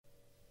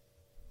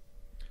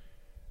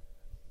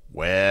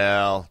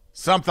Well,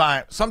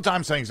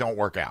 sometimes things don't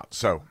work out.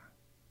 So,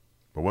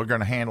 but we're going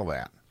to handle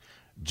that.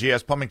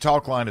 GS Plumbing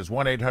Talk line is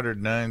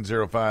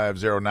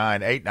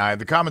 1-800-905-0989.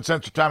 The Common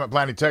Sense Retirement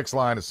Planning text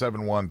line is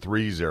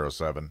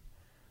 71307.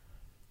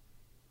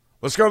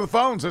 Let's go to the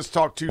phones. Let's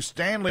talk to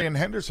Stanley in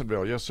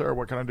Hendersonville. Yes, sir.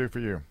 What can I do for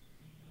you?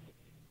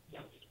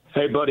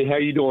 Hey, buddy. How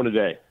you doing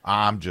today?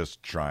 I'm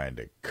just trying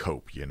to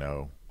cope,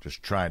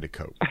 Just trying to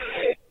cope.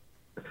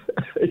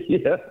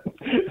 Yeah.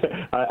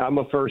 I'm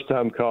a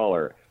first-time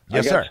caller.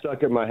 Yes, I got sir.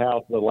 stuck in my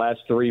house the last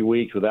 3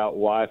 weeks without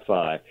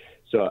Wi-Fi.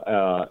 So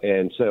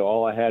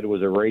all I had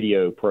was a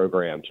radio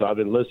program. So I've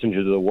been listening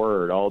to the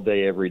Word all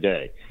day, every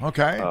day.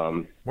 Okay.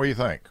 What do you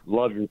think?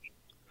 Love your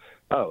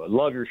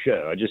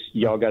show.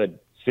 Y'all got to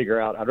figure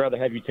out. I'd rather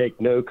have you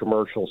take no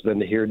commercials than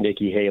to hear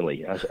Nikki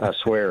Haley. I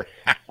swear,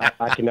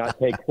 I cannot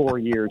take 4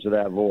 years of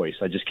that voice.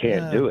 I just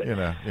can't do it.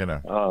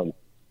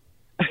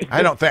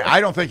 I don't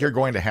think you're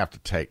going to have to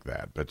take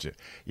that, but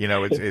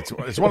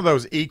it's one of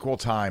those equal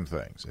time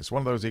things. It's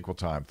one of those equal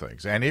time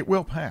things, and it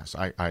will pass.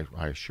 I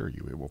assure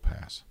you, it will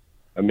pass.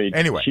 I mean,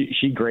 anyway,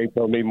 she grapes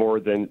on me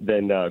more than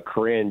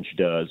cringe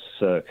does.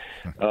 So,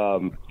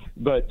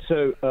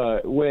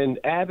 when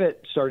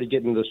Abbott started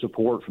getting the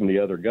support from the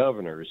other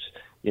governors,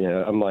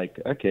 I'm like,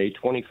 okay,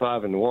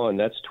 25-1,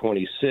 that's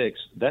 26.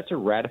 That's a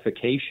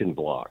ratification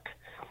block,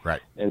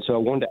 right? And so I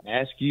wanted to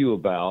ask you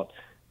about,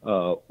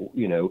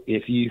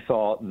 if you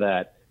thought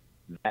that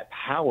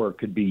power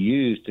could be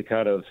used to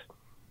kind of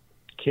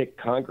kick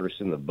Congress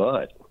in the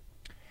butt.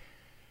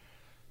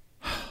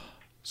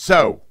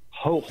 So.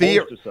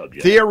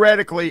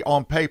 Theoretically,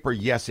 on paper,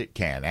 yes, it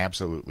can.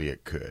 Absolutely,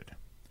 it could.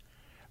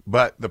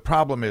 But the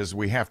problem is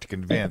we have to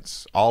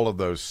convince all of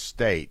those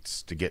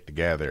states to get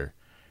together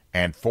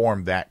and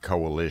form that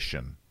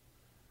coalition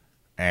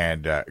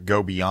and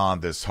go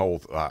beyond this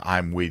whole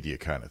 "I'm with you"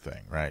 kind of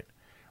thing, right?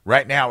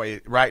 Right now,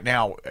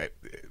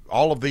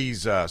 all of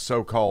these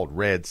so-called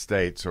red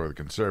states or the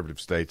conservative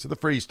states or the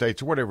free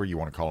states or whatever you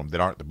want to call them that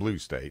aren't the blue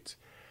states,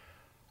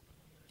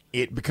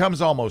 it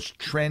becomes almost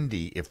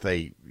trendy if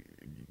they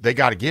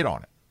got to get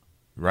on it,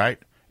 right?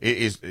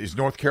 Is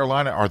North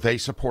Carolina, are they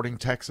supporting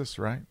Texas,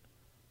 right?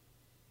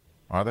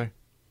 Are they?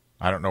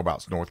 I don't know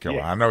about North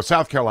Carolina. Yeah. I know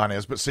South Carolina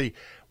is, but see,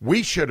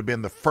 we should have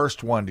been the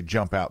first one to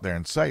jump out there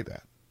and say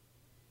that.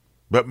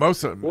 But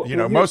most of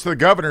the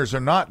governors are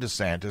not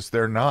DeSantis.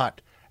 They're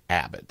not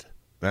Abbott.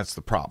 That's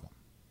the problem.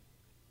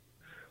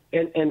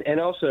 And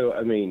also,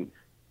 I mean,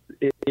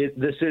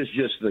 this is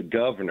just the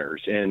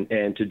governors,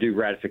 and to do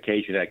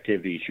ratification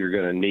activities, you're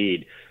going to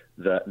need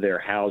their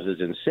houses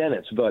and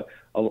senates, but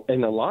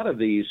in a lot of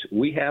these,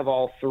 we have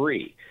all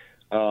three.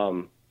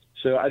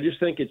 So I just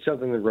think it's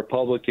something that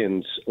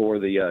Republicans or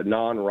the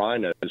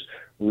non-rhinos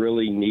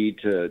really need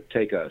to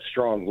take a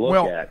strong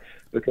look at,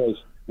 because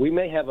we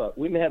may have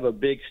a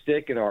big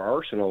stick in our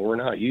arsenal we're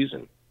not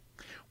using.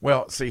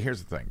 Well, see,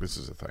 here's the thing. This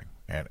is the thing,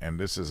 and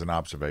this is an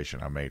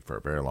observation I made for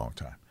a very long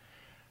time.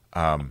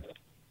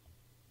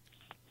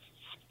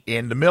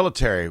 In the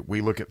military,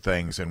 we look at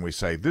things and we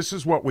say, this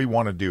is what we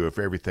want to do if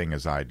everything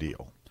is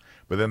ideal.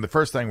 But then the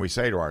first thing we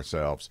say to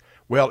ourselves,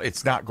 well,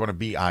 it's not going to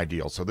be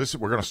ideal. So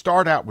we're going to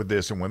start out with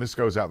this, and when this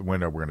goes out the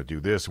window, we're going to do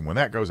this, and when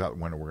that goes out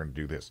the window, we're going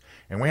to do this.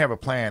 And we have a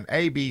plan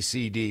A, B,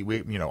 C, D,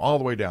 all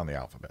the way down the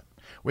alphabet.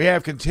 We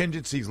have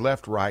contingencies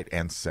left, right,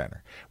 and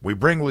center. We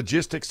bring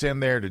logistics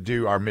in there to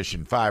do our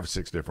mission 5 or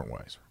 6 different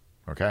ways,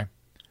 okay?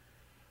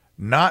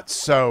 Not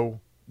so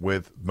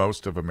with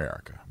most of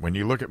America. When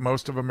you look at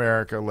most of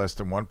America, less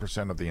than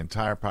 1% of the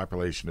entire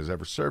population has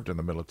ever served in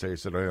the military,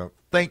 so they don't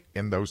think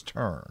in those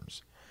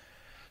terms.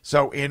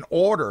 So in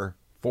order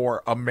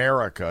for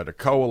America to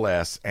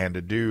coalesce and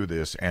to do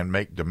this and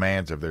make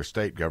demands of their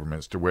state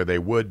governments to where they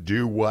would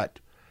do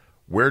what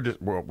we're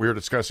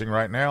discussing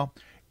right now,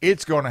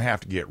 it's going to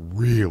have to get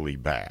really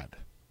bad.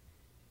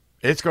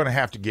 It's going to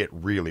have to get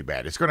really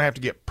bad. It's going to have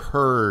to get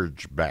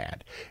purge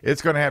bad.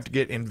 It's going to have to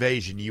get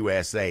Invasion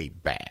USA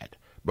bad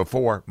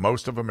before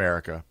most of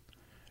America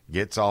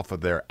gets off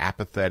of their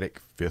apathetic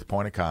fifth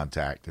point of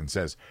contact and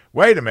says,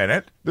 wait a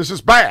minute, this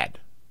is bad.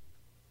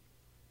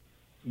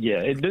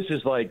 Yeah, this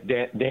is like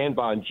Dan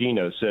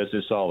Bongino says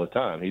this all the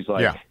time. He's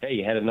like, hey,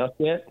 you had enough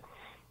yet?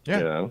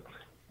 Yeah.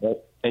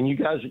 And you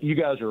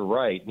guys are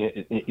right.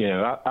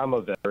 I'm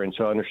a veteran,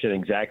 so I understand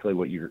exactly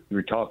what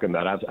you're talking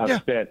about. I've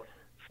spent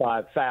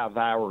five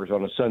hours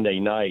on a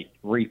Sunday night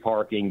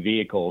reparking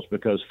vehicles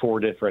because 4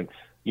 different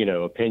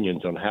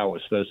opinions on how it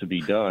was supposed to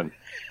be done,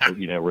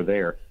 were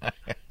there.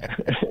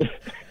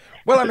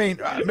 Well, I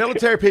mean,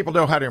 military people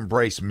know how to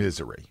embrace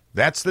misery.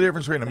 That's the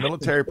difference between a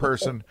military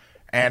person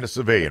and a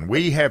civilian.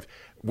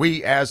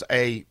 We as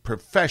a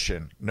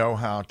profession know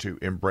how to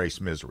embrace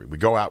misery. We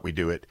go out, we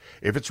do it.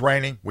 If it's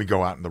raining, we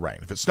go out in the rain.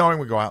 If it's snowing,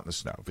 we go out in the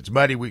snow. If it's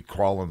muddy, we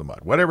crawl in the mud.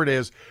 Whatever it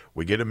is,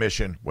 we get a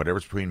mission.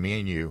 Whatever's between me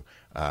and you,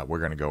 we're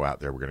going to go out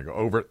there. We're going to go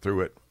over it,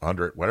 through it,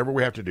 under it, whatever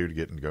we have to do to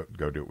get and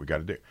go do what we got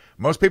to do.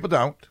 Most people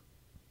don't.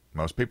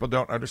 Most people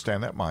don't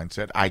understand that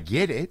mindset. I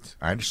get it.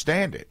 I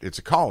understand it. It's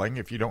a calling.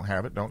 If you don't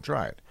have it, don't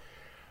try it.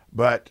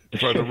 But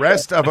for the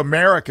rest of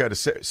America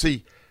to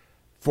see,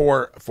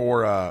 for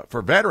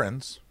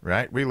veterans,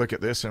 right? We look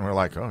at this and we're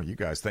like, oh, you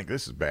guys think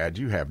this is bad.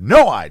 You have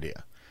no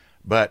idea.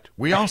 But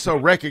we also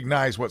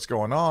recognize what's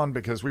going on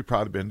because we've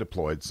probably been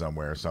deployed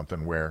somewhere or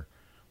something where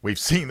we've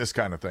seen this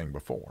kind of thing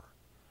before.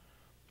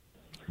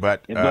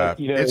 But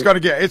it's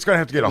going to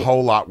have to get a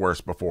whole lot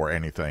worse before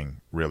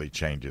anything really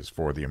changes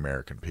for the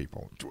American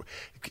people,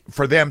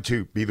 for them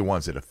to be the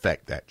ones that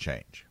affect that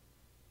change.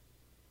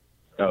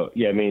 Oh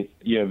yeah, I mean,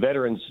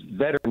 veterans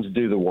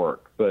do the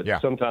work, but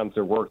sometimes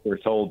the work they're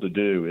told to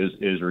do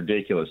is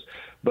ridiculous.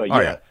 But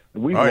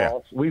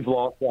we've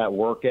lost that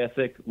work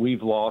ethic.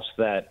 We've lost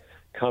that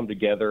come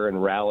together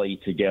and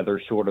rally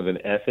together sort of an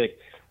ethic.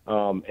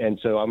 And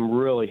so I'm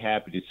really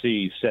happy to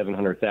see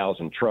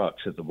 700,000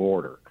 trucks at the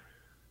border.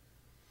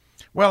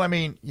 Well, I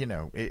mean,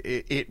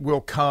 it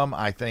will come,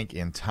 I think,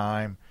 in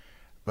time,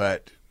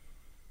 but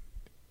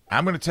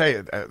I'm going to tell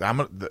you,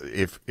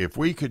 if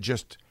we could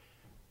just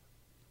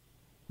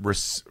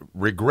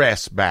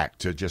regress back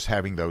to just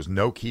having those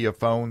Nokia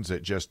phones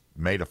that just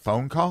made a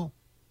phone call,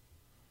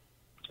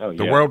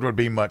 the world would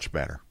be much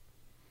better.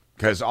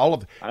 Because all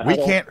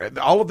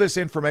of this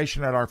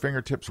information at our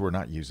fingertips, we're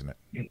not using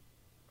it.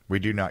 We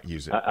do not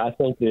use it. I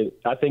think that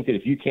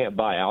if you can't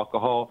buy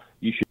alcohol,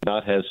 you should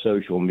not have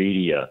social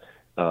media,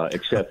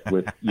 except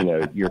with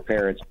your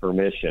parents'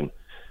 permission.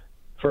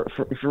 For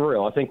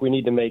real, I think we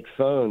need to make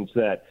phones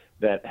that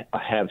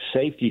have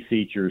safety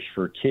features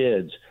for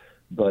kids,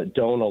 but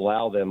don't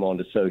allow them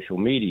onto social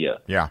media.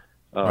 Yeah.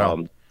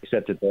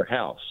 Except at their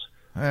house.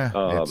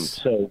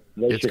 So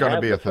it's going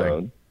to be a thing.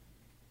 Phone,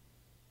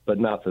 but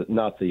not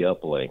the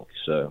uplink.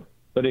 So,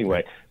 but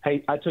anyway,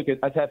 hey, I've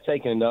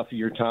taken enough of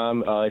your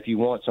time. If you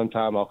want,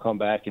 sometime I'll come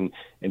back and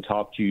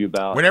talk to you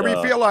about. Whenever you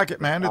feel like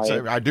it, man.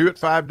 I do it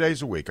 5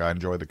 days a week. I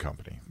enjoy the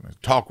company.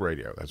 Talk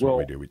radio. That's what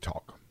we do. We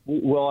talk.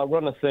 Well, I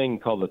run a thing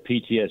called the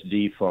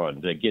PTSD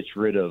Fund that gets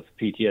rid of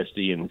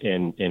PTSD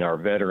in our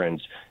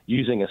veterans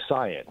using a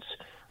science.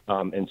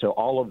 And so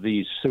all of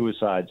these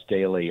suicides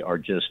daily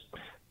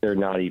they're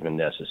not even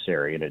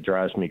necessary. And it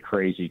drives me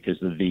crazy because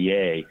the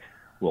VA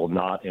will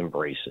not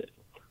embrace it.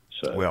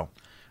 So, well,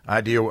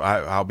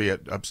 I'll be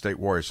at Upstate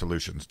Warrior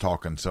Solutions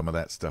talking some of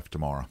that stuff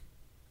tomorrow.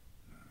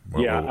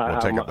 We'll take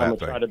I'm going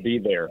to try to be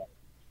there.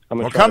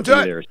 Come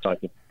to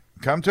it.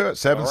 Come to it,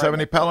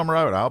 770 Pelham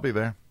Road. I'll be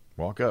there.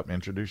 Walk up,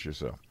 introduce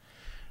yourself.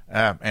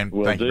 And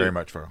thanks very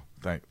much for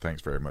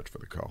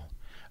the call.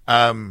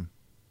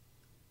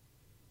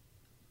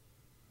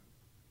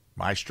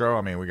 Maestro,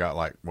 I mean, we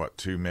got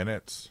 2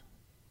 minutes?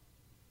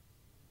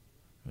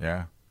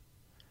 Yeah.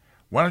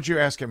 Why don't you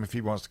ask him if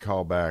he wants to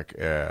call back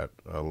at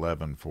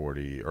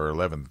 11:40 or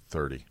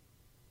 11:30?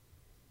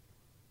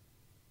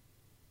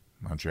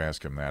 Why don't you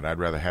ask him that? I'd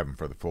rather have him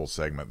for the full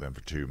segment than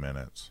for 2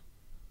 minutes.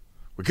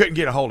 We couldn't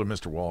get a hold of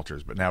Mr.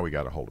 Walters, but now we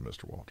got a hold of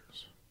Mr.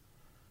 Walters.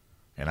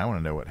 And I want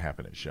to know what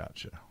happened at SHOT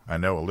Show. I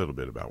know a little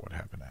bit about what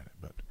happened at it,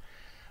 but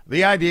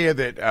the idea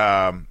that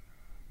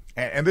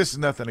and this is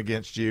nothing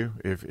against you.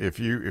 If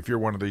you're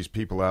one of these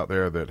people out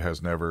there that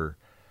has never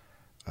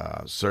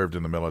served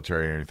in the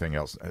military or anything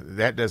else,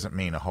 that doesn't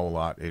mean a whole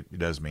lot. It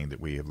does mean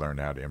that we have learned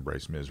how to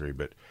embrace misery.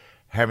 But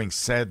having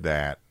said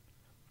that,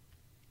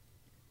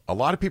 a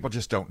lot of people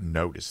just don't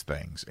notice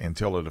things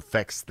until it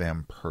affects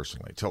them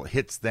personally, until it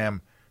hits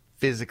them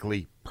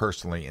physically,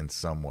 personally in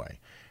some way.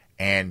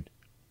 And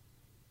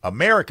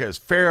America is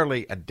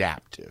fairly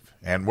adaptive.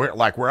 And where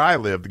I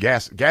live,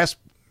 the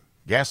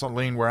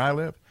gasoline where I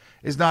live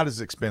is not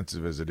as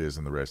expensive as it is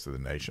in the rest of the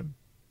nation.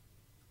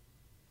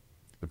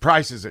 The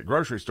prices at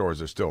grocery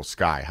stores are still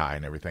sky high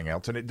and everything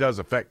else, and it does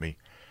affect me.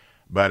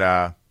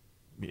 But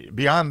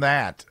beyond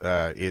that,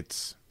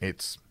 it's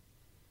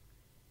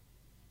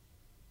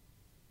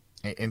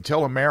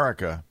until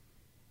America,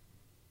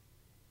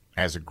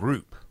 as a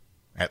group,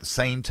 at the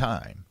same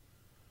time,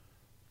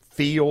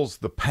 feels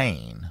the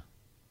pain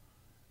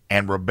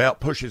and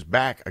pushes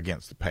back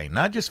against the pain.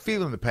 Not just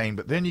feeling the pain,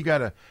 but then you got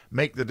to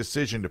make the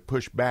decision to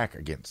push back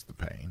against the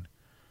pain.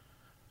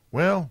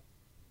 Well,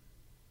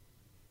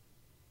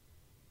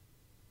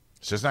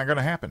 it's just not going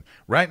to happen.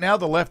 Right now,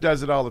 the left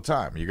does it all the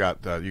time.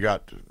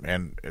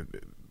 And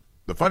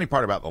the funny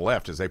part about the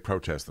left is they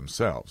protest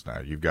themselves.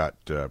 Now, you've got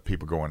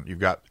you've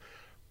got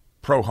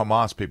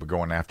pro-Hamas people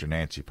going after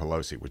Nancy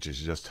Pelosi, which is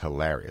just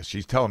hilarious.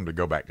 She's telling them to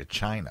go back to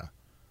China,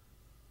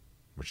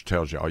 which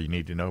tells you all you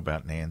need to know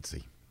about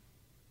Nancy.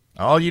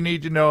 All you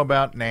need to know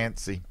about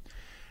Nancy.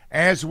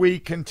 As we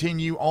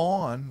continue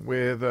on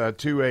with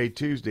 2A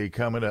Tuesday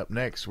coming up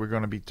next, we're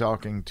going to be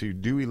talking to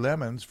Dewy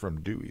Lemons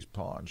from Dewy's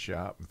Pawn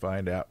Shop and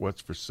find out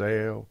what's for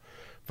sale,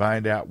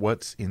 find out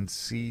what's in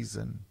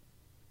season.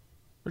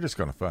 We're just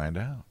going to find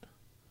out.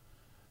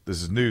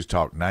 This is News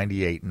Talk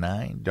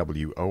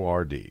 98.9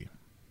 WORD.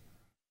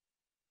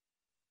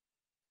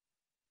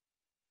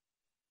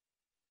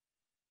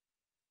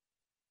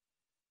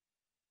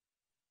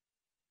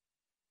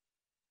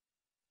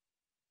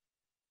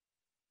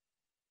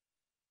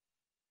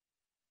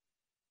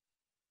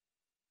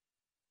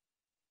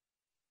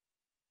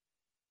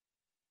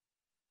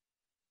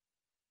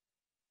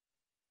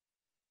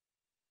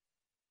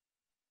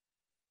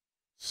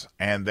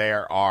 and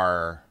there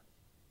are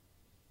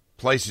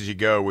places you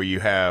go where you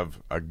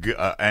have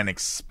an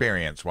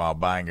experience while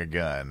buying a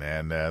gun,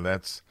 and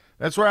that's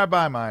where I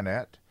buy mine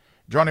at.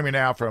 Joining me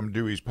now from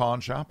Dewy's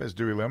Pawn Shop is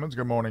Dewy Lemons.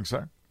 Good morning,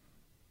 sir.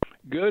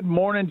 Good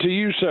morning to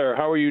you, sir.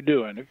 How are you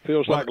doing? It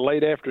feels like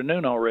late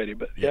afternoon already,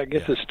 but I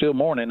guess it's still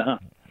morning, huh?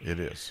 It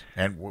is.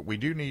 And we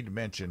do need to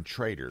mention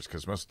Traders,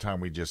 because most of the time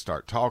we just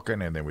start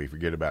talking and then we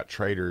forget about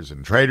Traders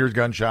and Traders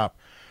Gun Shop,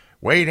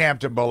 Wade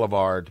Hampton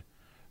Boulevard.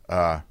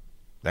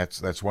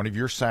 That's one of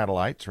your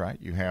satellites, right?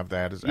 You have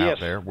that out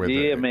there.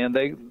 Man.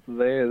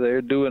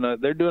 They're doing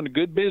a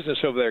good business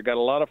over there. Got a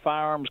lot of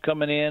firearms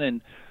coming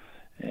in,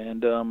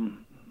 and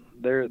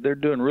they're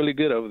doing really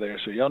good over there.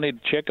 So y'all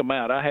need to check them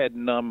out. I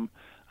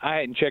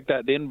hadn't checked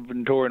out the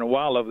inventory in a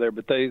while over there,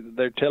 but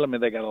they're telling me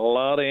they got a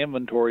lot of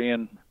inventory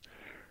in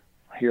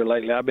here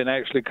lately. I've been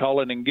actually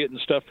calling and getting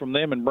stuff from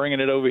them and bringing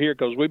it over here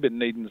because we've been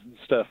needing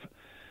stuff.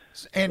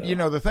 And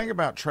the thing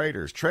about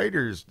traders,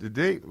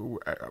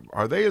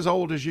 are they as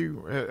old as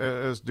you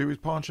as Dewy's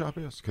Pawn Shop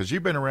is? Because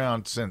you've been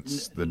around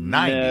since the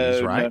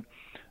 '90s, right?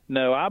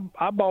 No,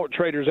 I bought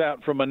Traders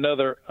out from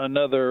another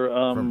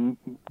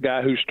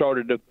guy who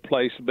started the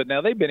place, but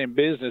now they've been in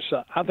business.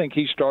 I think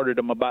he started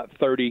them about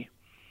 30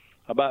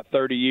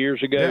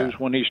 years ago is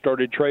when he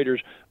started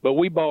Traders, but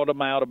we bought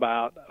them out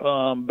about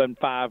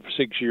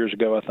 5-6 years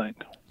ago, I think.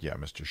 Yeah,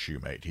 Mr.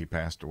 Shoemate, he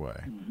passed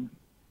away. Mm-hmm.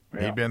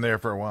 Yeah. He'd been there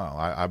for a while.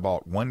 I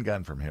bought one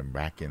gun from him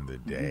back in the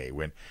day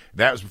when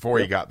that was before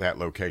he got that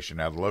location.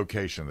 Now the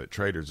location that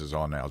Traders is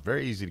on now is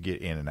very easy to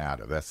get in and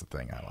out of. That's the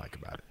thing I like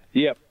about it.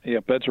 Yep.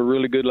 That's a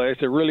really good.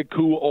 It's a really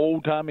cool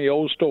old-timey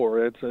old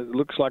store. It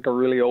looks like a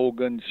really old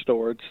gun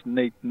store. It's a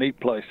neat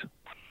place.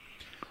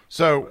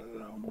 So,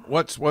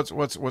 what's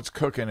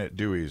cooking at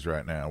Dewy's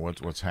right now?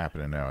 What's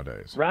happening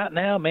nowadays? Right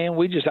now, man,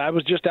 I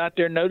was just out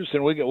there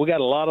noticing we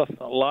got a lot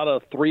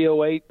of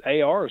 308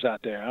 ARs out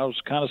there. I was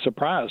kind of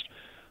surprised.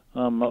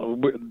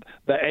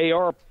 The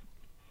AR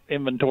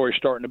inventory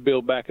starting to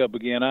build back up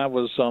again. I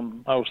was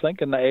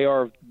thinking the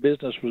AR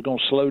business was going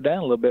to slow down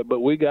a little bit, but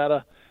we got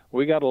a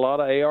lot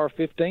of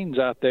AR-15s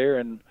out there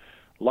and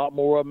a lot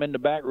more of them in the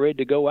back ready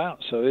to go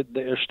out. So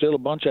there's still a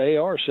bunch of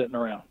ARs sitting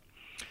around.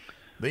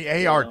 The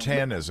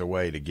AR-10 is a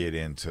way to get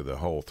into the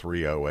whole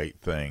 308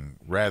 thing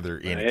rather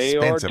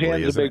inexpensively.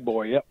 AR-10 is a big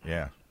boy. Yep.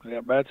 Yeah.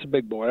 Yep, that's a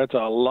big boy. That's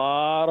a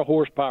lot of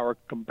horsepower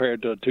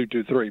compared to a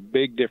 223.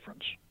 Big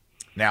difference.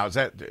 Now,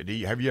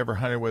 have you ever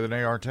hunted with an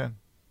AR-10?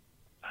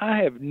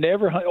 I have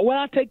never hunted. Well,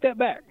 I take that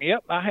back.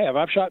 Yep, I have.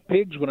 I've shot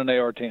pigs with an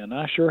AR-10.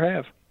 I sure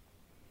have.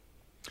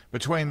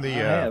 Between the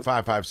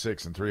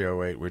 5.56 and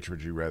 308, which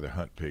would you rather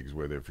hunt pigs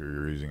with if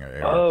you're using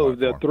an AR? Oh,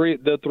 platform?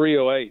 the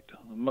 308,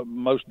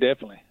 most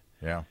definitely.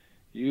 Yeah.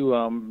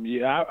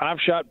 I've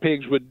shot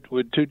pigs with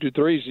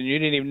 223s, and you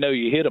didn't even know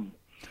you hit them.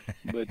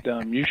 But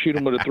you shoot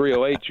them with a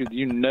 308,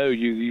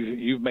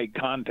 you've made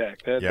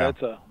contact.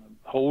 That's a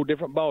whole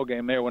different ball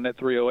game there when that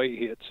 308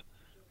 hits.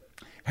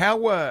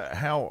 How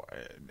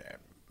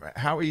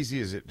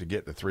easy is it to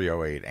get the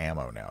 308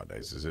 ammo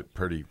nowadays? Is it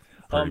pretty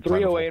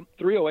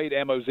 308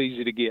 ammo is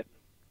easy to get.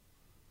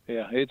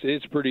 Yeah,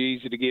 it's pretty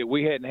easy to get.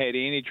 We hadn't had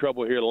any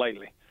trouble here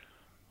lately.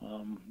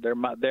 There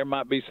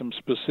might be some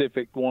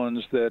specific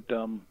ones that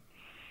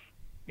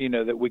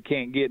that we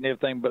can't get and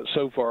everything, but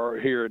so far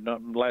here in the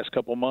last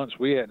couple of months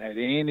we hadn't had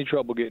any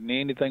trouble getting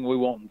anything we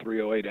want in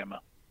 308 ammo.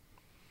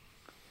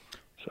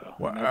 So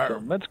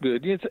that's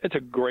good. It's a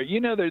great.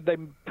 They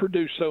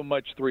produce so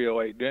much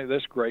 308.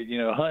 That's great.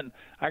 Hunting.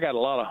 I got a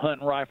lot of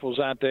hunting rifles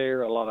out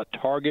there, a lot of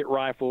target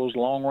rifles,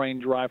 long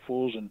range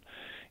rifles, and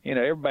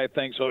everybody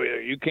thinks,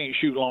 you can't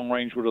shoot long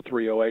range with a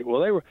 308.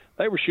 Well,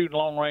 they were shooting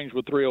long range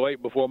with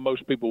 308 before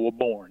most people were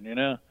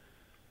born.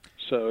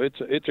 So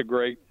it's a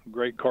great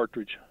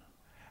cartridge.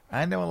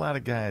 I know a lot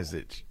of guys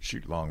that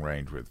shoot long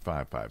range with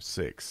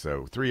 5.56.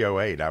 So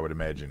 308, I would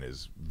imagine,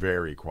 is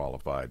very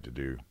qualified to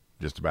do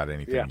just about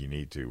anything you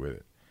need to with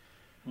it.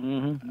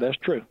 Mm-hmm. That's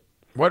true.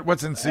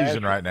 What's in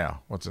season right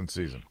now? What's in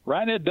season?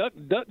 Right now, duck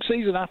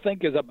season, I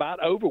think, is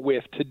about over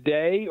with.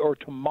 Today or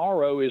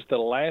tomorrow is the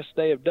last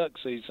day of duck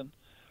season.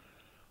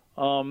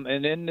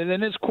 And then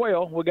it's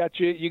quail. You got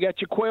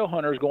your quail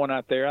hunters going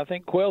out there. I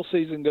think quail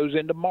season goes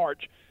into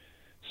March.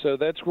 So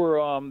that's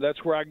where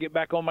I get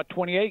back on my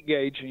 28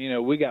 gauge.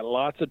 We got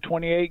lots of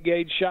 28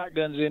 gauge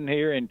shotguns in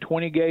here, and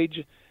 20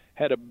 gauge.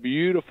 Had a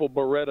beautiful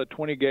Beretta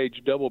 20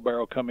 gauge double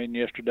barrel come in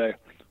yesterday.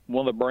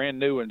 One of the brand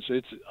new ones.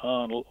 It's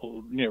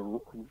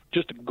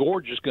just a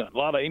gorgeous gun. A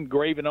lot of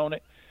engraving on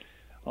it.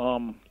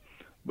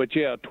 But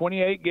yeah,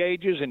 28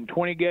 gauges and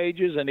 20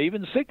 gauges and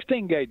even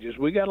 16 gauges.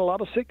 We got a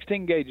lot of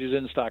 16 gauges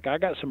in stock. I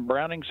got some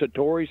Browning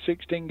Satori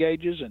 16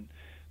 gauges and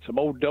some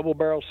old double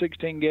barrel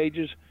 16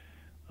 gauges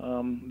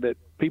that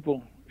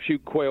people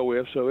shoot quail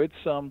with. So it's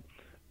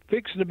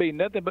fixing to be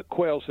nothing but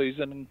quail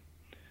season. And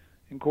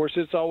of course,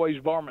 it's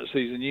always varmint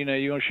season. You're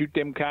going to shoot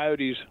them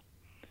coyotes.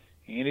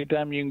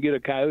 Anytime you can get a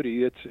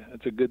coyote,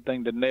 it's a good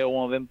thing to nail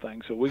one of them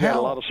things. So we got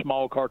a lot of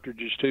small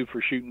cartridges, too,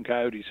 for shooting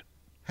coyotes.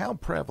 How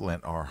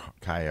prevalent are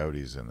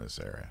coyotes in this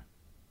area?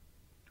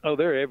 Oh,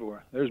 they're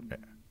everywhere. There's a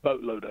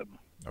boatload of them.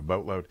 A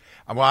boatload.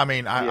 Well, I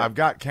mean, I've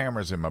got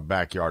cameras in my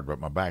backyard, but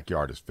my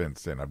backyard is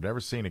fenced in. I've never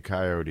seen a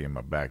coyote in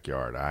my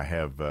backyard. I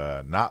have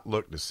not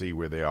looked to see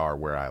where they are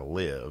where I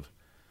live,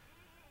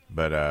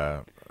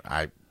 but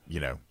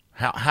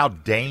how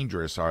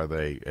dangerous are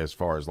they as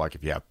far as like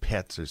if you have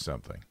pets or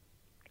something?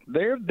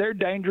 They're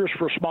dangerous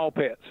for small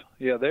pets.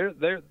 Yeah,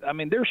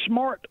 they're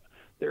smart.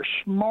 They're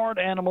smart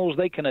animals.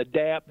 They can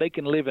adapt. They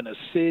can live in a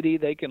city.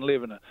 They can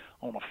live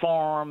on a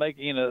farm. They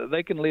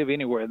can live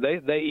anywhere.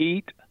 They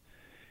eat.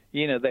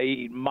 They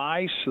eat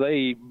mice, they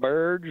eat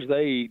birds,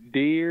 they eat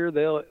deer,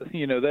 they'll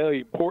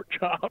eat pork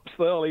chops,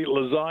 they'll eat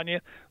lasagna,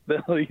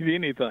 they'll eat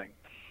anything.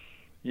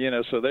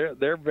 So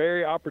they're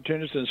very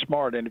opportunist and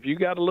smart. And if you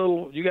got a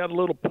little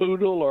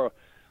poodle, or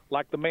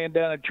like the man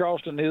down in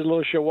Charleston, his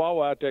little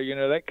chihuahua out there,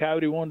 that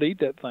coyote wanted to eat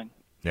that thing.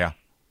 Yeah.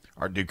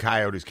 Or do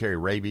coyotes carry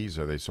rabies?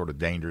 Are they sort of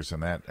dangerous in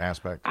that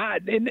aspect?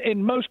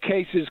 In most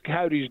cases,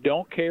 coyotes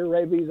don't carry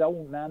rabies. I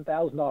want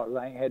 $9,000.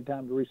 I ain't had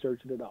time to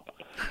research it at all.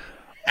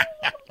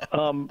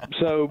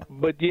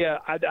 But yeah,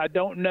 I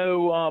don't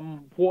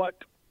know what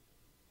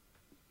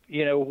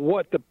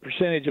the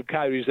percentage of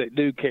coyotes that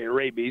do carry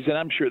rabies, and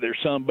I'm sure there's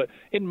some, but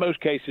in most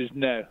cases,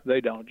 no, they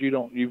don't.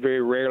 You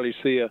very rarely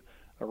see a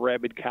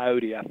rabid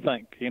coyote, I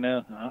think.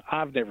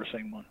 I've never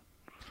seen one.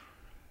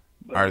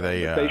 But, are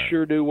they? They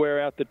sure do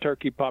wear out the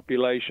turkey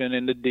population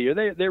and the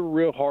deer. They're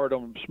real hard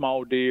on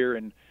small deer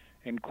and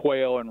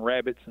quail and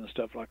rabbits and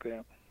stuff like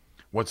that.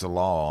 What's the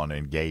law on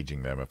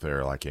engaging them if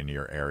they're like in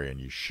your area and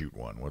you shoot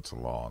one? What's the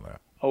law on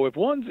that? Oh, if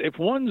one's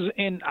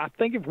in, I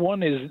think if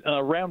one is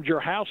around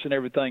your house and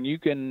everything, you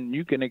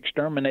can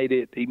exterminate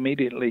it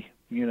immediately.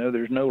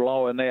 There's no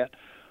law in that.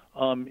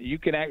 You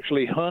can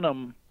actually hunt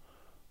them.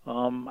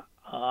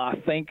 I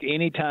think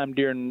anytime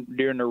during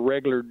the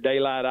regular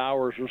daylight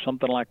hours or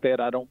something like that.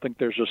 I don't think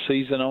there's a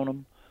season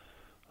on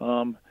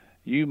them.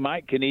 You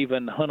can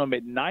even hunt them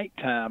at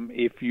nighttime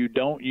if you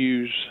don't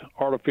use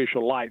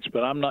artificial lights,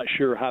 but I'm not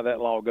sure how that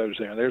law goes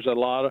there. There's a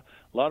lot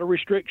of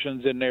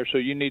restrictions in there, so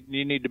you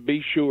need to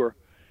be sure,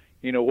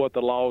 what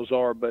the laws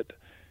are. But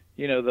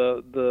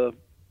the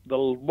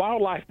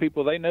wildlife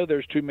people, they know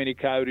there's too many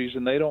coyotes,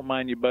 and they don't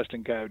mind you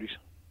busting coyotes.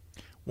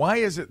 Why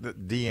is it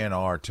that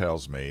DNR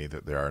tells me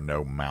that there are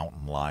no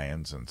mountain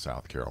lions in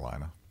South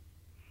Carolina?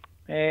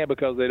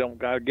 Because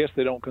I guess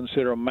they don't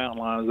consider them mountain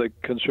lions. They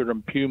consider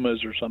them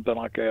pumas or something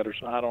like that, or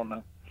I don't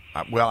know.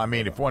 Well, I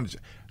mean,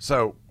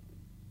 so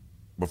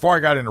before I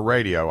got into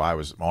radio, I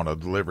was on a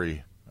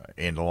delivery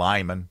in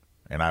Lyman,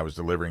 and I was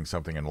delivering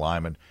something in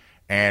Lyman,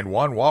 and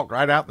one walked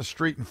right out in the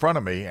street in front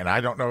of me, and I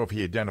don't know if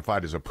he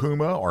identified as a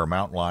puma or a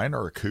mountain lion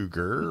or a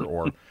cougar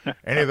or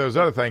any of those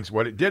other things.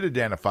 What it did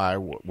identify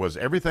was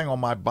everything on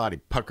my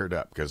body puckered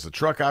up because the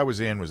truck I was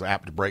in was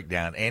apt to break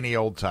down any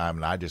old time,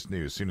 and I just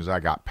knew as soon as I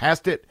got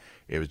past it,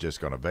 it was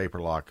just going to vapor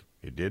lock.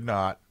 It did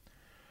not.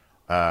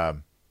 I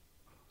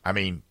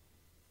mean,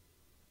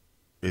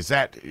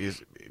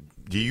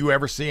 do you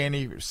ever see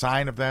any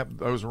sign of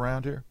those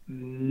around here?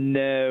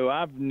 No,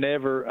 I've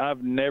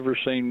never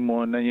seen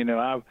one.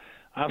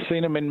 I've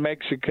seen them in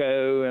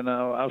Mexico, and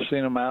I've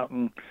seen them out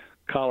in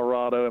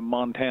Colorado and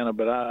Montana,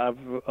 but I've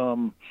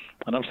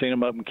seen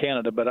them up in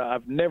Canada, but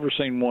I've never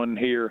seen one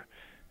here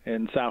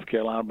in South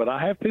Carolina. But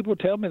I have people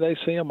tell me they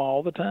see them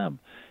all the time,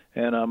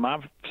 and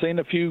I've seen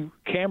a few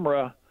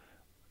camera,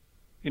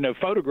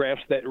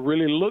 photographs that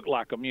really look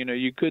like them.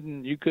 You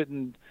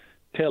couldn't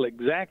tell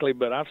exactly,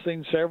 but I've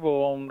seen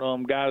several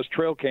on guys'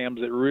 trail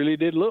cams that really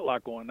did look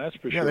like one. That's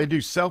for sure. Yeah, they do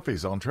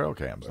selfies on trail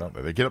cams, don't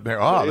they? They get up there.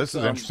 This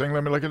is interesting.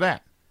 Let me look at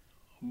that.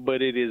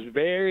 But it is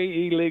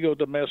very illegal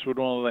to mess with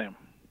one of them.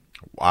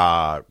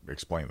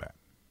 Explain that.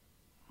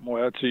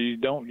 Well, so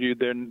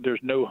there's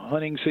no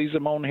hunting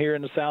season on here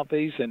in the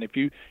Southeast, and if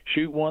you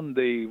shoot one,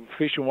 the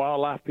Fish and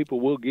Wildlife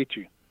people will get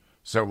you.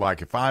 So,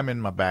 like, if I'm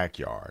in my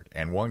backyard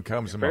and one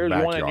comes in my backyard. If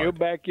there's one in your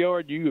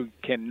backyard, you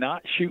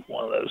cannot shoot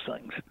one of those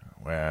things.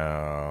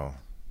 Well,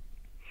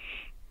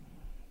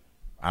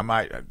 I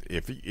might,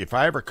 if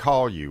I ever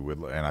call you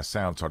and I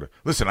sound sort of,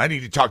 listen, I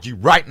need to talk to you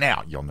right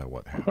now. You'll know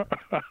what happened.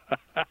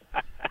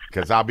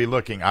 Because I'll be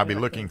looking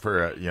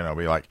for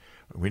be like,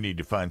 we need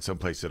to find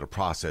someplace that'll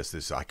process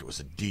this like it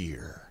was a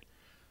deer.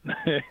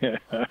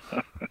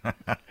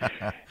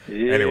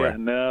 Anyway,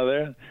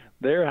 no,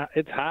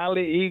 it's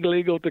highly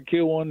illegal to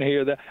kill one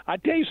here. I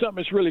tell you something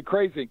that's really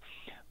crazy.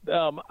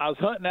 I was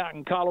hunting out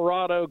in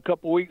Colorado a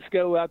couple of weeks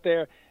ago out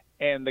there,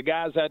 and the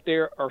guys out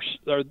there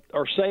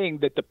are saying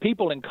that the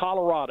people in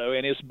Colorado,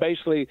 and it's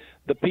basically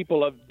the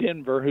people of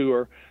Denver who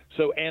are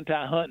so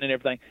anti-hunting and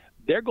everything,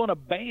 they're going to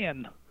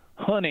ban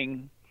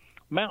hunting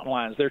mountain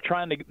lions. They're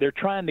trying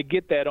to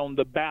get that on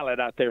the ballot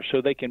out there so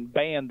they can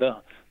ban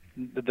the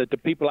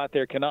people out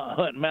there cannot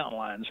hunt mountain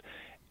lions.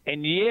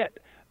 And yet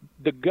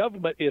the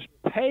government is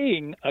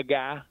paying a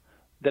guy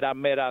that I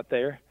met out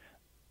there.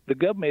 The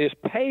government is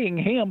paying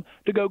him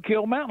to go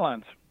kill mountain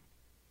lions.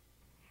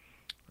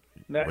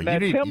 Now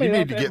tell me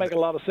that doesn't make a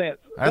lot of sense.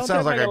 That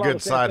sounds like a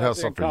good side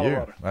hustle for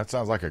you. That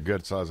sounds like a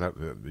good side.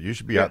 You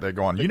should be out there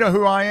going, you know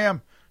who I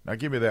am? Now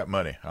give me that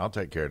money. I'll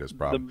take care of this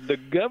problem. The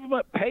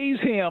government pays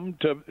him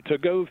to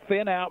go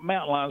thin out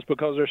mountain lions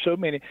because there's so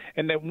many.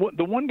 And then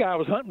the one guy I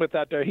was hunting with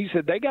out there, he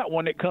said they got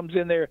one that comes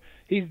in there.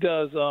 He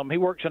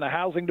works in a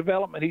housing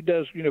development. He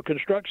does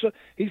construction.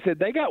 He said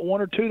they got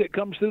one or two that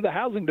comes through the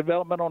housing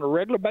development on a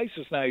regular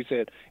basis now. He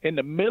said in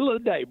the middle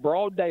of the day,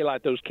 broad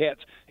daylight, those cats.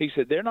 He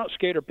said they're not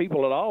scared of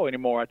people at all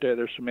anymore out there.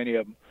 There's so many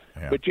of them.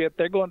 Yeah. But yet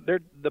they're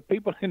the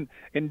people in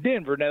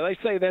Denver now. They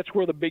say that's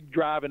where the big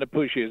drive and the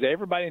push is.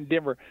 Everybody in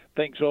Denver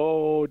thinks,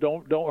 oh,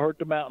 don't hurt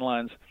the mountain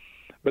lions.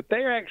 But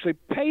they're actually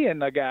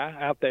paying a guy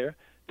out there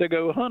to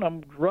go hunt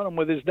them, run them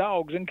with his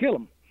dogs, and kill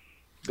them.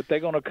 But they're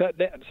going to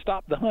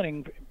stop the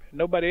hunting.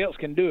 Nobody else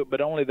can do it,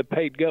 but only the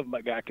paid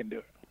government guy can do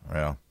it.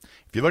 Well,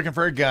 if you're looking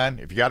for a gun,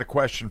 if you got a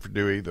question for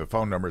Dewy, the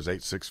phone number is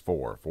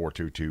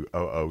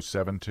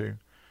 864-422-0072.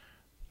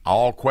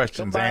 All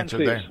questions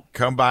answered there.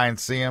 Come by and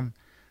see him.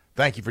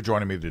 Thank you for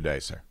joining me today,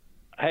 sir.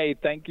 Hey,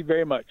 thank you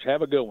very much.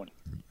 Have a good one.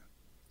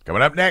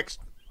 Coming up next,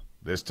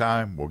 this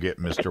time we'll get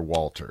Mr.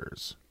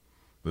 Walters.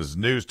 This is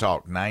News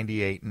Talk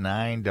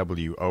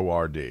 98.9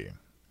 WORD.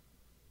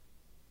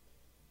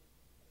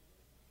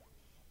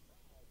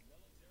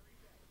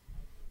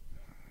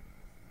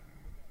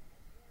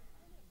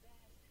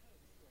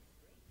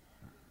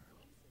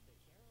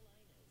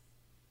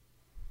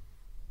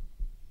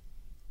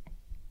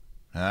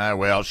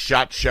 Well,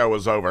 SHOT Show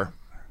is over.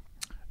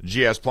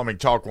 GS Plumbing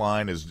Talk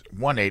line is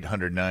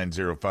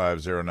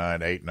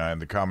 1-800-905-0989.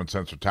 The Common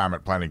Sense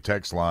Retirement Planning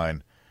text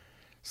line,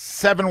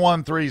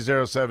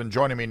 71307.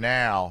 Joining me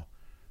now,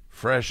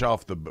 fresh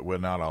off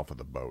not off of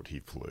the boat, he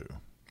flew,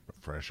 but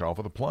fresh off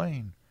of the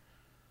plane.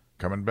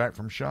 Coming back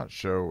from SHOT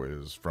Show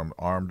is from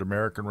Armed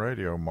American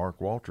Radio, Mark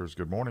Walters.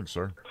 Good morning,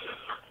 sir.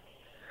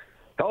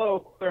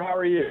 Hello, sir. How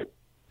are you?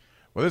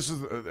 Well, this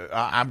is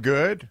I'm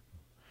good.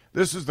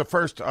 This is the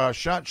first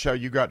SHOT Show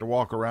you got to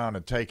walk around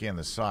and take in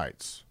the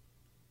sights.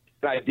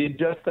 I did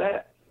just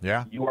that.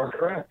 Yeah? You are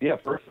correct. Yeah,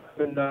 first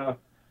in,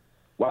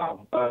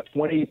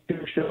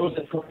 22 shows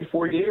in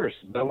 24 years.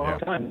 It's been a long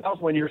time. That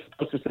was when you're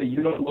supposed to say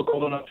you don't look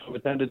old enough to have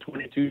attended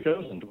 22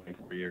 shows in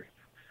 24 years.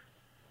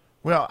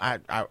 Well,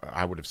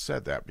 I would have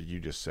said that, but you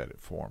just said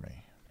it for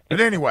me. But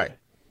anyway,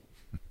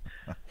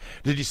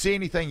 did you see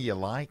anything you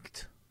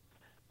liked?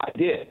 I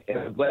did, and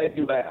I'm glad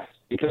you asked,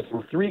 because there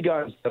were three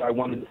guns that I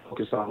wanted to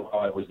focus on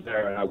while I was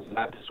there, and I was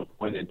not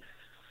disappointed.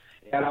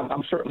 And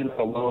I'm certainly not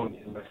alone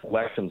in my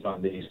selections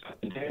on these.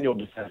 The Daniel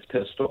Defense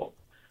pistol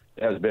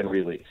has been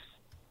released.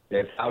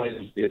 It's out.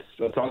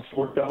 It's on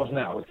store shelves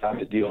now. It's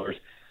out at dealers.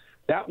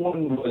 That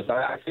one was,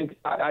 I think,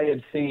 I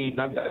had seen.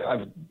 I've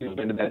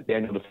been to that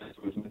Daniel Defense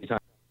booth many times.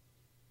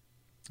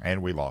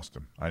 And we lost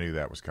him. I knew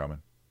that was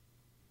coming.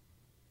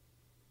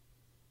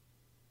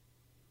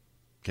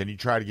 Can you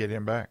try to get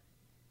him back?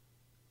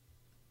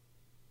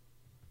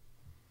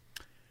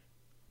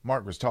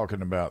 Mark was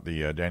talking about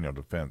the Daniel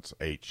Defense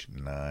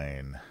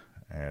H9,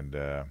 and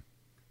there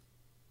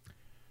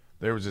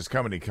was this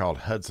company called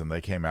Hudson. They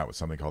came out with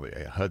something called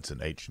the Hudson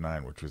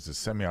H9, which was a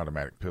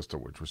semi-automatic pistol,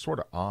 which was sort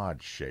of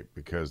odd shaped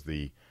because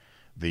the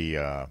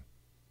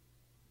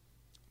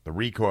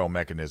recoil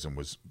mechanism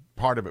was,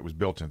 part of it was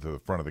built into the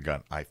front of the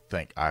gun, I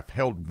think. I've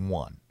held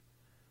one,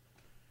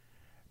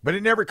 but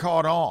it never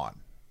caught on.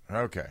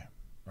 Okay.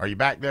 Are you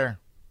back there?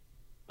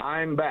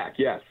 I'm back,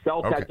 yes.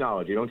 Cell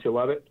technology. Don't you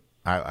love it?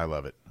 I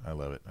love it. I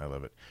love it. I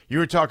love it. You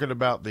were talking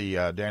about the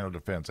Daniel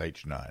Defense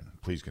H9.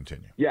 Please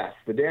continue. Yes,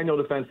 the Daniel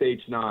Defense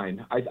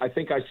H9. I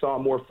think I saw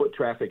more foot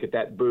traffic at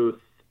that booth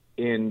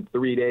in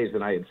 3 days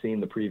than I had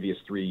seen the previous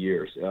 3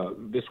 years.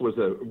 This was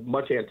a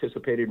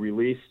much-anticipated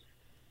release.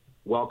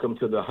 Welcome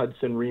to the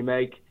Hudson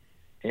remake.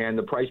 And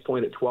the price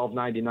point at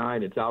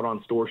 $12.99, it's out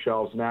on store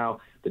shelves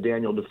now. The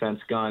Daniel Defense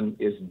gun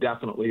is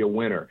definitely a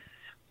winner.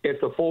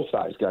 It's a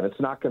full-size gun. It's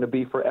not going to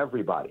be for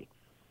everybody.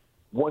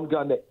 One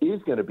gun that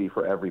is going to be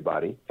for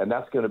everybody, and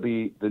that's going to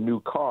be the new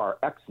Car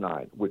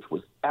X9, which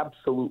was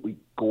absolutely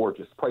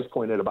gorgeous. Price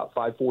point at about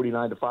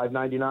 $549 to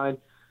 $599,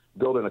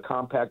 built in a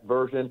compact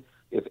version.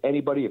 If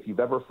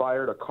you've ever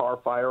fired a Car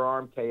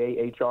firearm,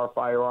 K-A-H-R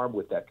firearm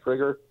with that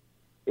trigger,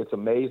 it's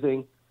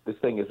amazing. This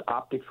thing is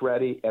optics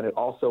ready, and it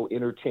also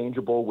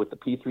interchangeable with the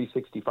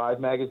P365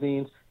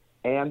 magazines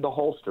and the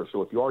holster.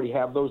 So if you already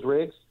have those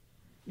rigs,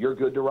 you're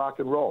good to rock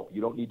and roll.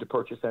 You don't need to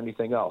purchase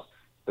anything else.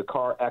 The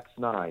Car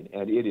X9,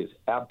 and it is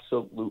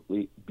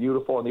absolutely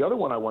beautiful. And the other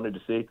one I wanted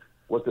to see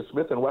was the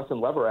Smith & Wesson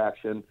lever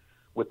action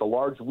with the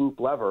large loop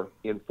lever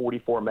in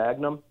 44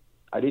 Magnum.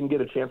 I didn't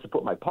get a chance to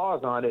put my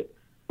paws on it,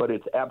 but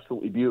it's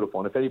absolutely beautiful.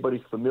 And if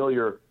anybody's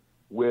familiar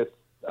with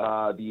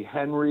the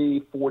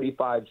Henry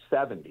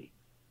 4570,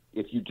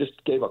 if you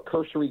just gave a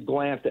cursory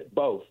glance at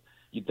both,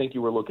 you'd think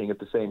you were looking at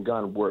the same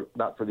gun, were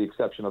not for the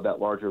exception of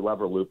that larger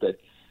lever loop that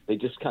they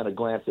just kind of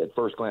glanced at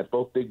first glance.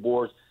 Both big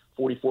bores,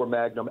 44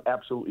 Magnum,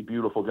 absolutely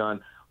beautiful gun.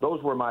 Those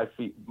were my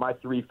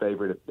three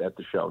favorite at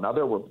the show. Now,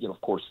 there were,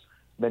 of course,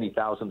 many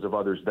thousands of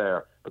others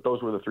there, but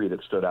those were the three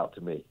that stood out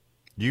to me.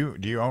 Do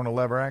you own a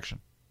lever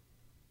action?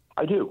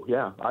 I do,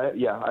 yeah. I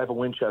have a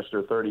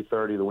Winchester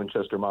 3030, the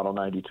Winchester Model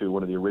 92,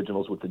 one of the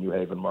originals with the New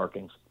Haven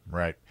markings.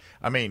 Right.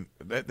 I mean,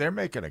 they're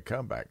making a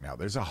comeback now.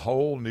 There's a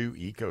whole new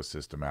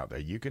ecosystem out there.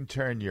 You can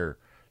turn your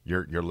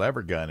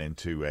lever gun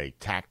into a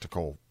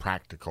tactical,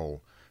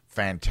 practical,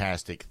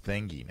 fantastic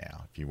thingy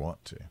now if you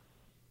want to.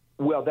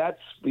 Well,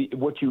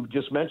 what you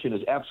just mentioned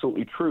is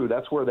absolutely true.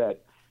 That's where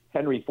that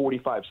Henry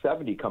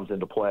 4570 comes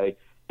into play,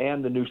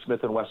 and the new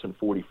Smith & Wesson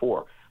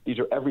 44. These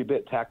are every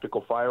bit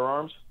tactical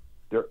firearms.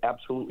 They're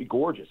absolutely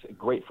gorgeous and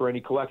great for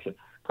any collection.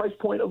 Price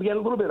point, again, a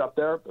little bit up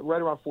there,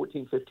 right around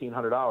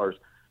 $1,400,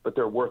 but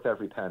they're worth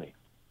every penny.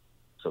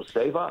 So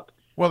save up.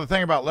 Well, the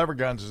thing about lever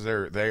guns is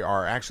they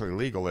are actually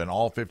legal in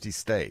all 50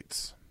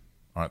 states,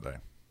 aren't they?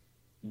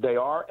 They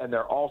are, and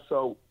they're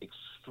also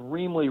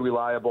extremely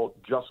reliable,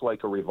 just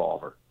like a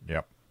revolver.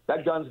 Yep.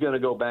 That gun's going to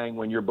go bang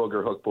when your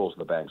booger hook pulls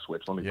the bang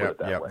switch. Let me put it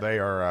that way. They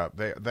are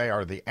they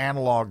are the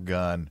analog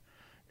gun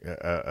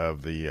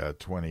of the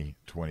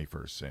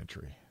 21st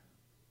century.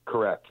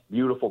 Correct.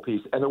 Beautiful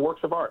piece. And they're works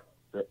of art.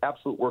 They're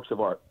absolute works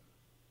of art.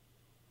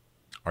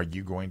 Are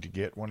you going to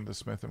get one of the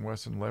Smith &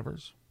 Wesson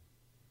levers?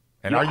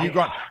 And Yeah,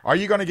 are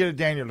you going to get a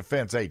Daniel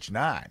Defense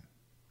H9?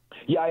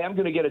 Yeah, I am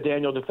going to get a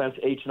Daniel Defense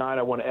H9.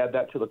 I want to add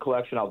that to the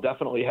collection. I'll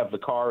definitely have the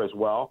car as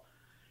well.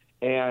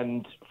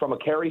 And from a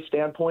carry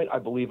standpoint, I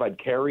believe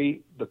I'd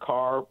carry the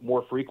car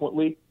more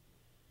frequently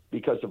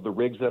because of the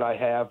rigs that I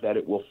have that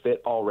it will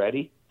fit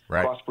already.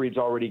 Right. Crossbreed's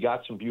already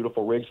got some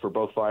beautiful rigs for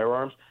both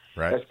firearms.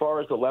 Right. As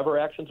far as the lever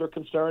actions are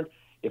concerned,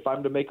 if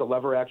I'm to make a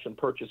lever action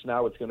purchase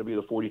now, it's going to be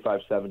the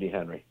 4570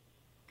 Henry.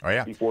 Oh,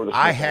 yeah. Before the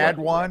I had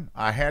one.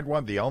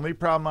 The only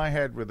problem I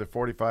had with the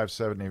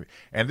 4570,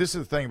 and this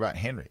is the thing about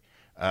Henry,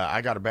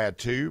 I got a bad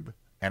tube,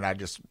 and I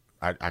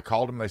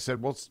called them. They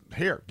said, well,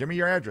 here, give me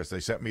your address. They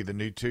sent me the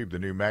new tube, the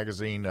new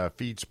magazine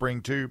feed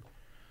spring tube.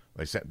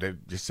 They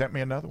just sent me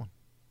another one.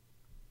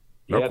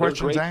 No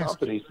questions asked.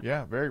 Companies.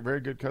 Yeah, very,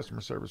 very good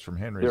customer service from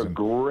Henry's. They're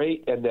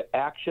great, and the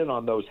action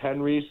on those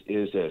Henrys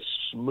is as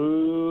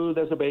smooth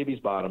as a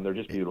baby's bottom. They're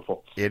just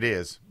beautiful. It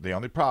is. The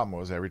only problem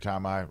was every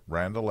time I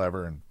ran the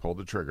lever and pulled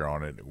the trigger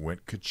on it, it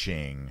went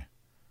ka-ching.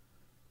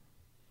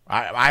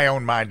 I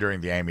owned mine during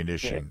the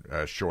ammunition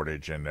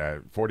shortage, and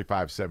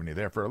 4570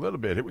 there for a little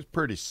bit. It was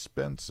pretty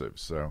expensive,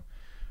 so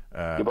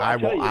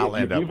I'll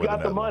end up with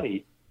another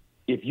one.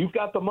 If you've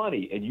got the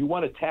money and you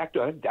want to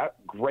that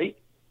great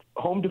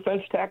home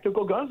defense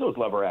tactical guns, those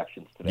lever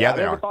actions today. Yeah, I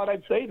never thought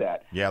I'd say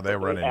that. Yeah, they'll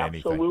run in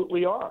anything.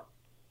 Absolutely are.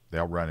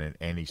 They'll run in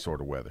any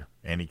sort of weather,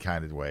 any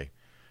kind of way.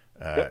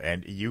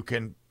 And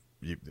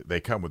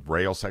they come with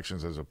rail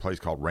sections. There's a place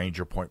called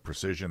Ranger Point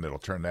Precision that'll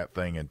turn that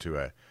thing into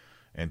an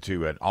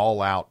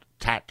all-out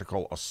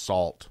tactical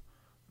assault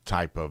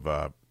type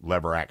of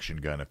lever action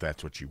gun if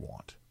that's what you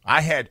want.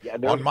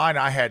 On mine,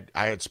 I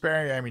had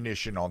spare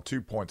ammunition on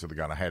 2 points of the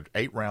gun. I had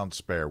 8 rounds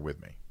spare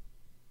with me.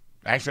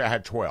 Actually, I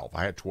had 12.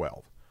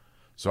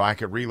 So I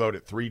could reload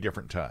it 3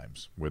 different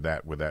times with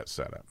that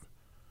setup.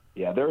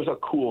 Yeah, there's a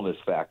coolness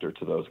factor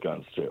to those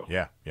guns too.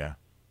 Yeah.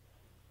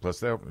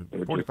 Plus, the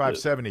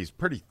 4570 is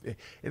pretty.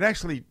 It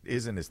actually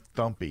isn't as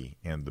thumpy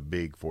in the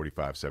big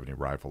 4570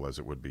 rifle as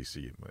it would be,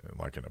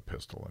 like in a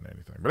pistol and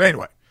anything. But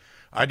anyway,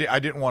 I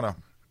didn't want to.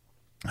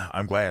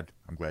 I'm glad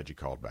you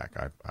called back.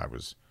 I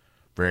was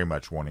very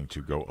much wanting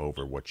to go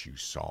over what you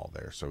saw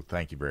there. So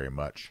thank you very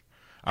much.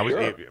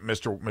 Sure.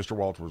 Mr.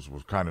 Walters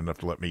was kind enough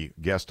to let me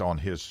guest on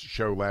his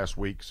show last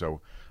week,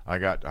 so I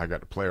got to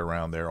play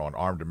around there on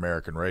Armed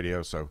American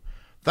Radio. So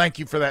thank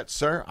you for that,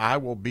 sir. I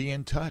will be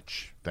in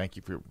touch. Thank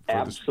you for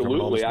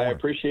absolutely. I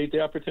appreciate the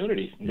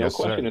opportunity. No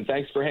question, sir. And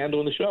thanks for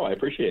handling the show. I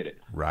appreciate it.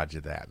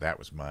 Roger that. That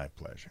was my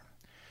pleasure.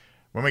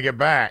 When we get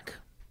back,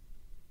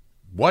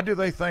 what do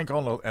they think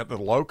at the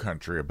Low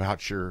Country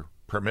about your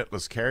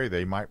permitless carry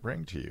they might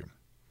bring to you?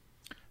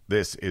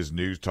 This is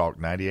News Talk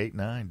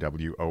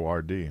 98.9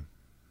 WORD.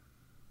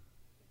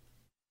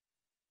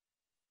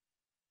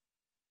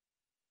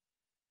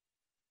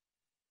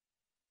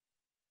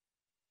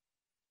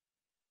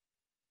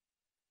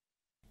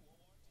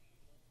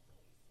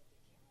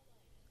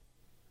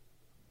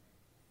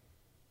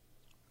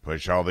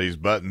 Push all these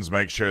buttons,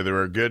 make sure they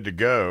were good to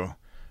go.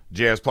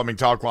 JS Plumbing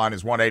Talk Line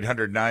is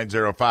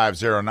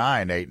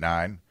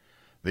 1-800-905-0989.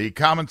 The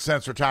Common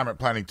Sense Retirement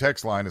Planning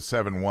text line is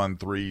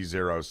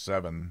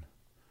 71307.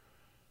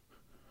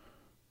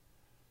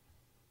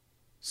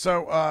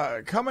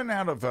 So, coming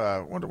out of,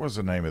 what was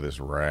the name of this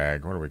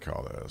rag? What do we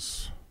call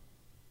this?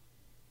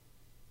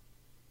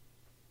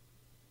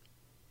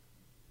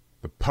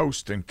 The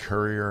Post and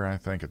Courier, I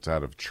think it's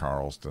out of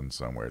Charleston,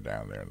 somewhere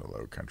down there in the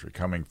Low Country,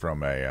 coming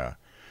from a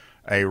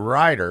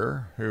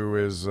writer who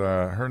is,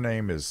 her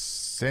name is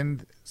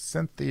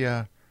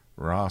Cynthia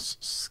Ross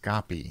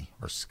Scoppy,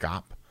 or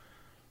Scop.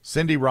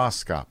 Cindy Ross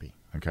Scoppy,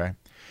 okay?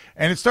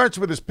 And it starts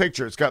with this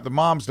picture. It's got the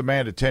Moms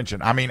Demand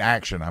Action,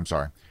 I'm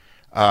sorry.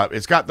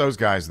 It's got those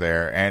guys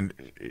there, and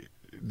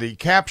the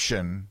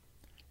caption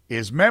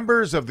is,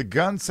 members of the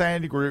Gun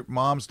Sanity Group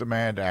Moms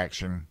Demand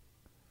Action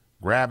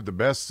grabbed the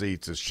best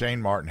seats as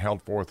Shane Martin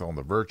held forth on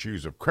the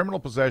virtues of criminal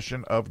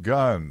possession of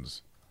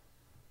guns.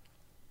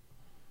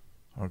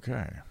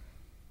 Okay.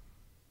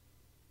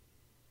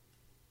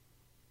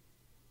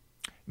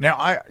 Now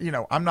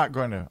I'm not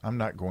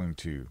going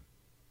to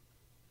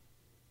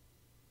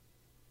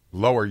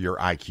lower your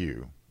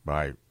IQ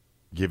by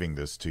giving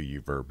this to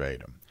you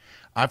verbatim.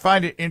 I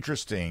find it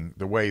interesting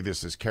the way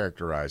this is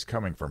characterized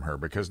coming from her,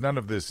 because none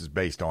of this is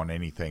based on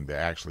anything that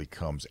actually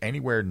comes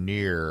anywhere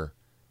near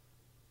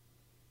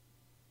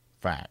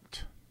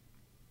fact.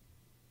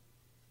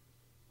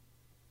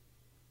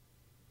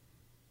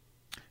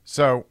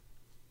 So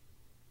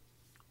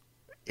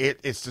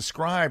it's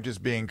described as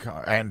being,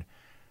 and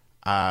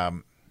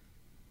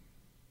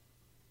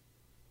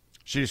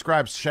she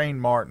describes Shane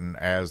Martin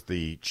as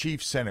the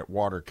chief Senate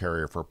water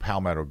carrier for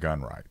Palmetto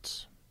gun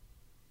rights.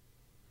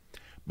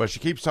 But she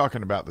keeps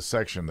talking about the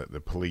section that the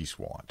police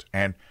want.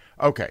 And,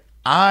 okay,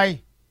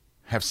 I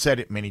have said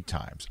it many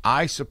times.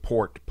 I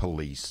support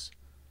police.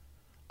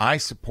 I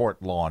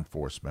support law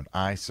enforcement.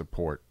 I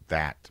support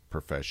that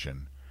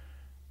profession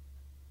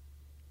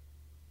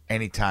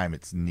anytime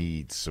it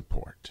needs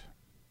support.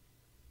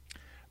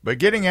 But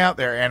getting out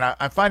there, and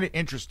I find it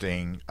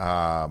interesting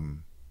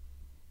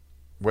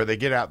where they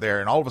get out there,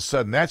 and all of a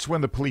sudden, that's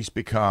when the police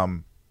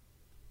become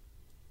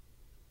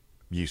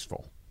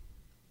useful.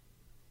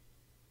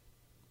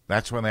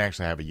 That's when they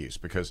actually have a use,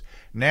 because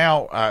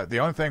now the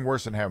only thing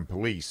worse than having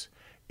police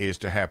is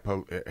to have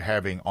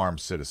having armed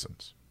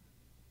citizens.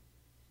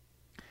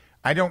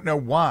 I don't know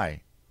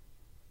why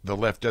the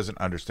left doesn't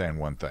understand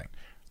one thing.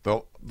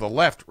 The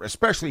left,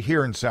 especially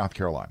here in South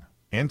Carolina,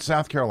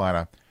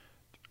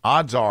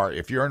 odds are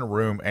if you're in a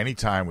room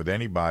anytime with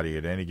anybody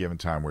at any given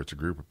time where it's a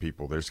group of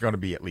people, there's going to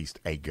be at least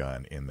a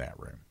gun in that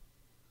room.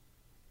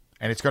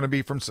 And it's going to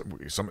be from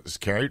it's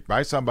carried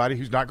by somebody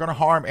who's not going to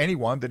harm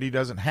anyone that he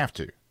doesn't have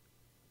to.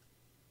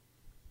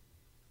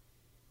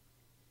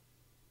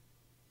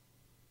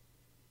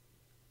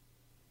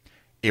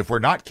 If we're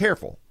not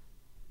careful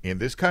in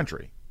this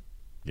country,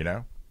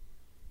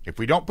 if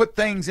we don't put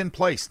things in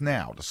place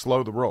now to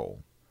slow the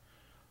roll,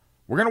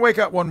 we're going to wake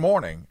up one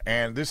morning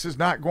and this is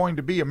not going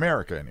to be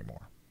America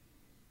anymore.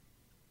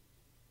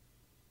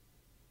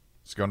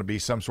 It's going to be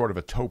some sort of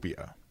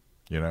utopia,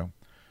 a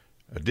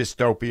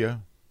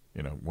dystopia,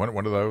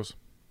 one of those.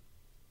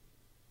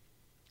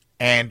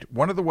 And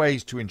one of the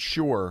ways to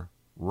ensure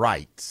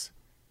rights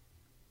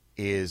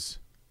is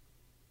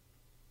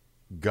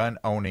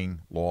gun-owning,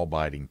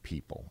 law-abiding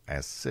people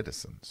as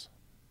citizens.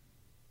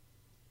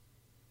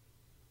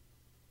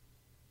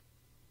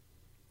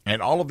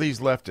 And all of these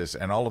leftists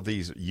and all of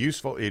these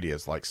useful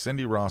idiots like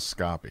Cindy Ross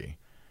Scoppy,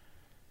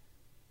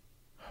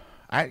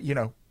 and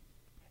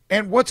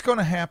what's going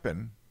to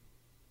happen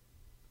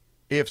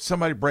if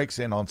somebody breaks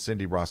in on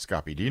Cindy Ross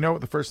Scoppy? Do you know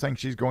what the first thing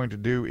she's going to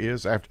do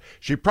is? After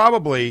she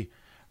probably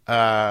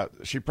now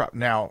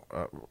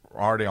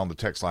already on the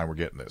text line we're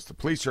getting this. The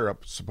police are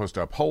supposed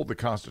to uphold the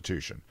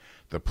Constitution.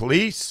 The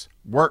police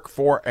work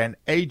for an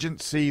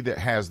agency that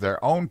has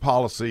their own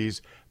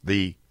policies.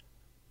 The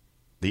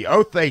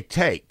oath they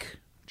take,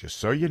 just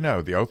so you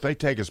know, the oath they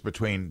take is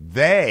between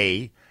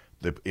the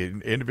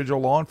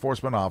individual law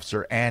enforcement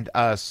officer, and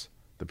us,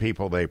 the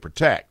people they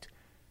protect.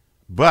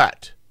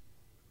 But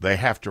they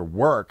have to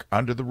work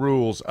under the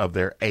rules of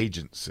their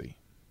agency.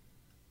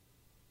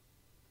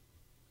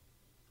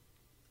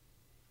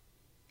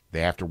 They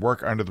have to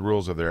work under the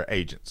rules of their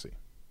agency.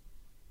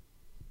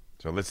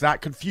 So let's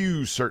not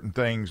confuse certain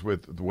things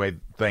with the way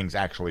things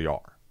actually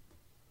are.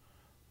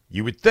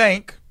 You would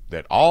think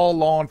that all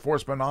law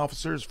enforcement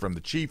officers from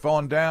the chief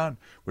on down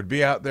would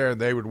be out there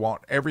and they would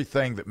want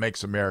everything that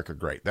makes America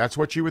great. That's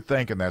what you would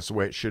think, and that's the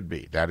way it should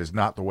be. That is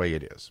not the way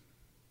it is.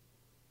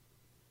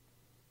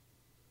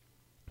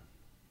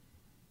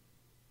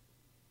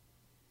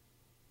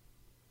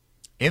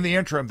 In the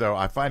interim, though,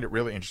 I find it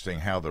really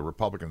interesting how the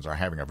Republicans are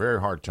having a very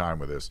hard time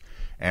with this.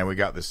 And we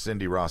got this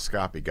Cindy Ross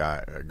Scoppy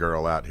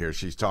girl out here.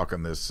 She's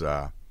talking this.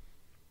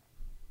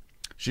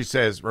 She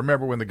says,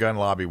 remember when the gun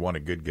lobby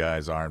wanted good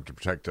guys armed to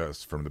protect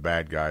us from the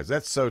bad guys?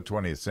 That's so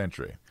 20th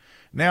century.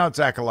 Now its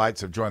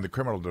acolytes have joined the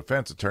criminal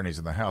defense attorneys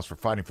in the House for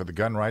fighting for the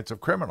gun rights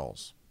of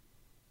criminals.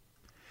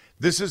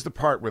 This is the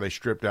part where they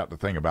stripped out the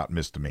thing about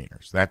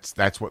misdemeanors.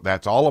 That's what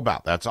that's all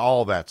about. That's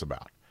all that's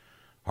about.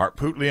 Hart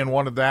Pootlian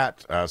wanted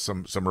that.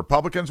 Some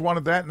Republicans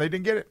wanted that, and they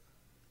didn't get it.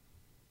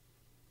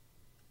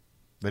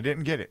 They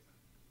didn't get it.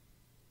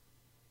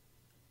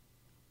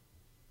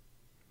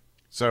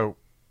 So,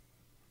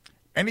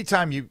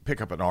 anytime you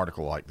pick up an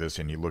article like this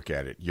and you look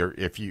at it,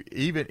 if you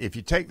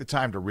take the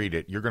time to read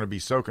it, you're going to be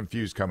so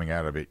confused coming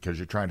out of it because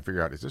you're trying to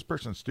figure out, is this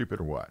person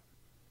stupid or what?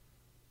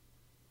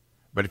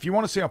 But if you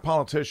want to see a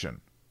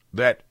politician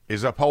that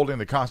is upholding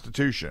the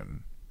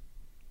Constitution,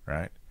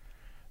 right?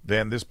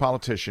 Then this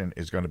politician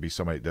is going to be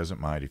somebody that doesn't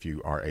mind if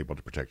you are able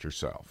to protect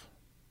yourself.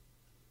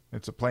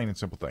 It's a plain and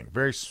simple thing.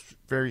 Very,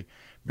 very,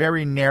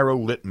 very narrow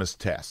litmus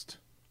test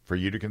for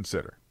you to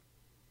consider.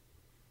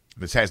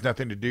 This has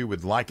nothing to do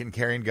with liking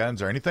carrying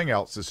guns or anything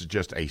else. This is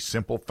just a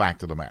simple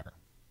fact of the matter.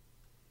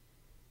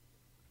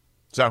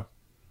 So,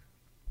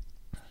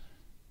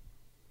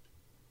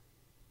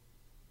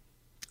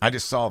 I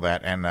just saw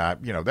that, and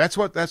that's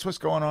what's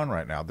going on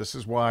right now. This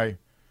is why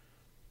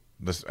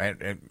this,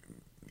 and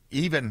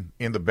even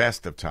in the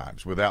best of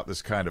times, without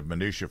this kind of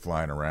minutia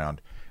flying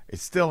around,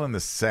 it's still in the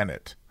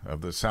Senate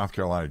of the South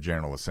Carolina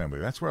General Assembly.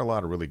 That's where a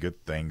lot of really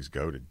good things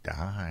go to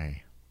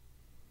die.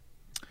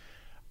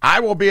 I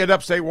will be at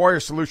Upstate Warrior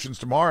Solutions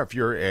tomorrow. If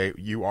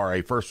you are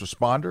a first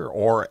responder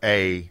or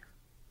a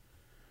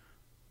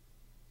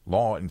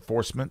law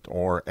enforcement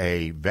or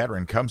a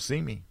veteran, come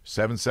see me.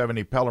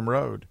 770 Pelham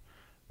Road.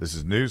 This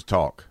is News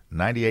Talk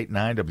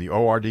 98.9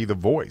 WORD, the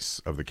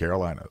voice of the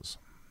Carolinas.